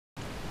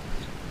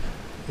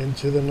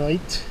Into the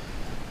night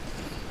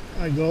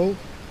I go.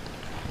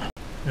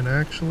 And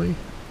actually,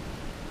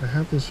 I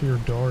have this here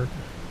dart.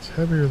 It's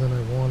heavier than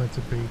I want it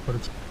to be, but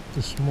it's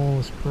the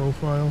smallest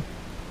profile.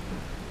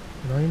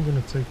 And I am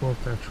going to take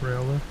off that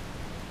trailer.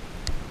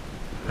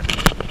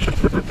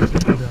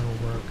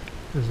 That'll work.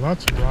 There's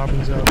lots of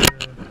robins out there,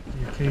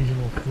 the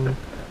occasional fluke.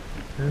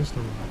 There's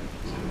the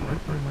robins,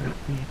 right by my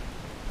feet.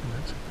 And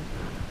that's good.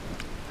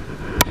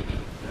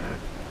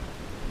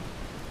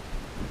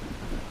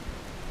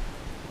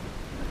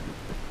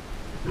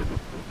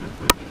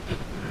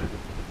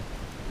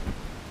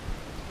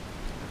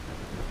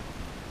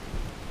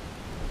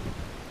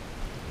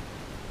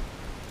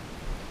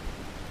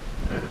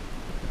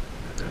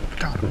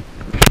 Got him.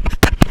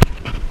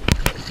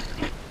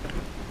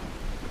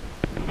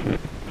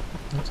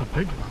 That's a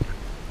big robin.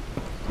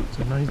 It's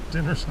a nice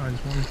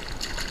dinner-sized one.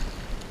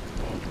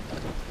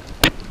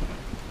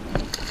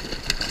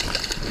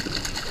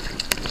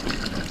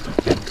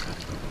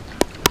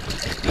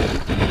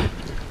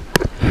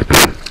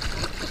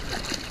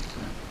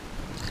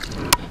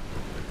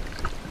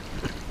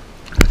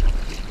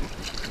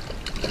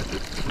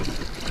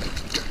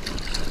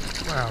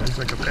 Wow, he's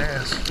like a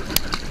bass.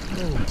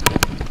 Oh.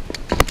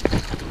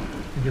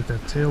 You get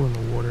that tail in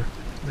the water.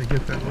 They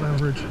get that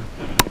leverage.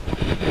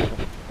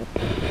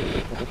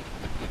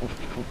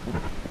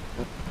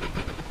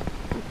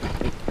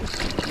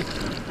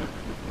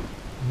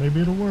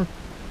 Maybe it'll work.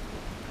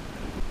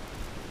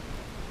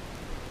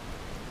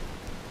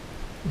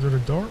 So the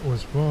dart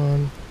was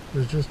fun.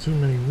 There's just too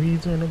many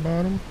weeds on the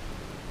bottom.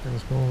 And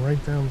it's going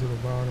right down to the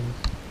bottom.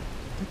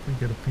 I think we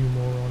get a few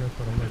more on it,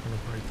 but I'm not going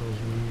to bite those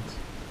weeds.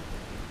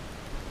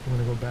 I'm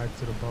going to go back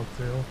to the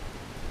bucktail.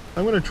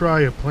 I'm going to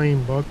try a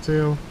plain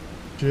bucktail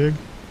jig.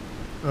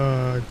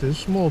 There's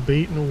small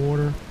bait in the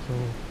water, so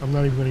I'm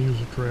not even going to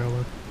use a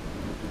trailer.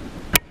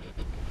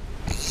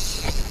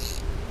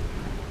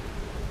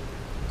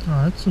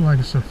 Oh, that's like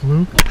it's a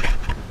fluke.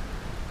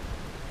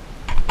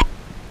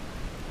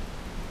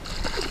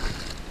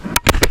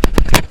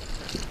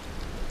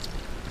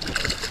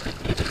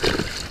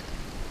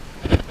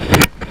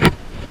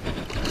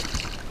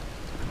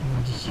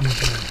 I'll just use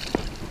that.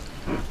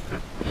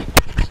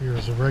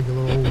 Here's a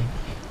regular old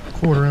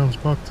 1/4 ounce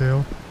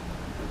bucktail.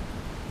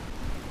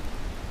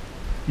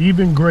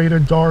 Even greater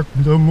dark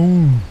the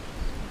moon.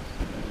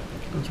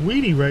 It's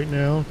weedy right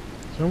now,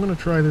 so I'm going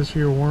to try this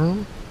here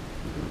worm.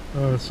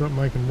 It's something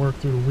I can work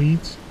through the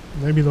weeds.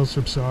 Maybe they'll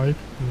subside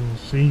and we'll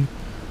see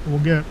what we'll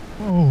get.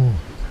 Oh.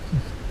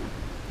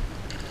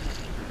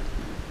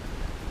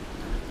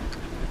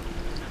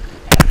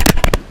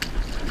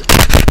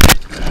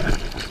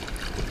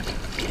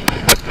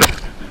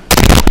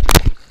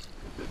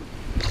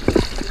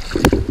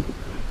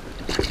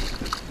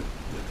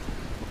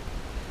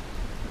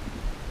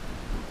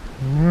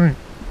 Alright.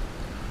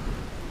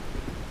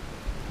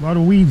 A lot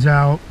of weeds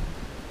out.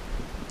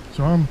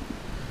 So I'm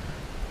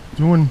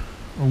doing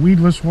a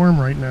weedless worm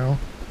right now.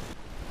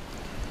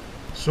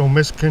 So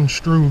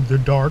misconstrued the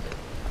dark.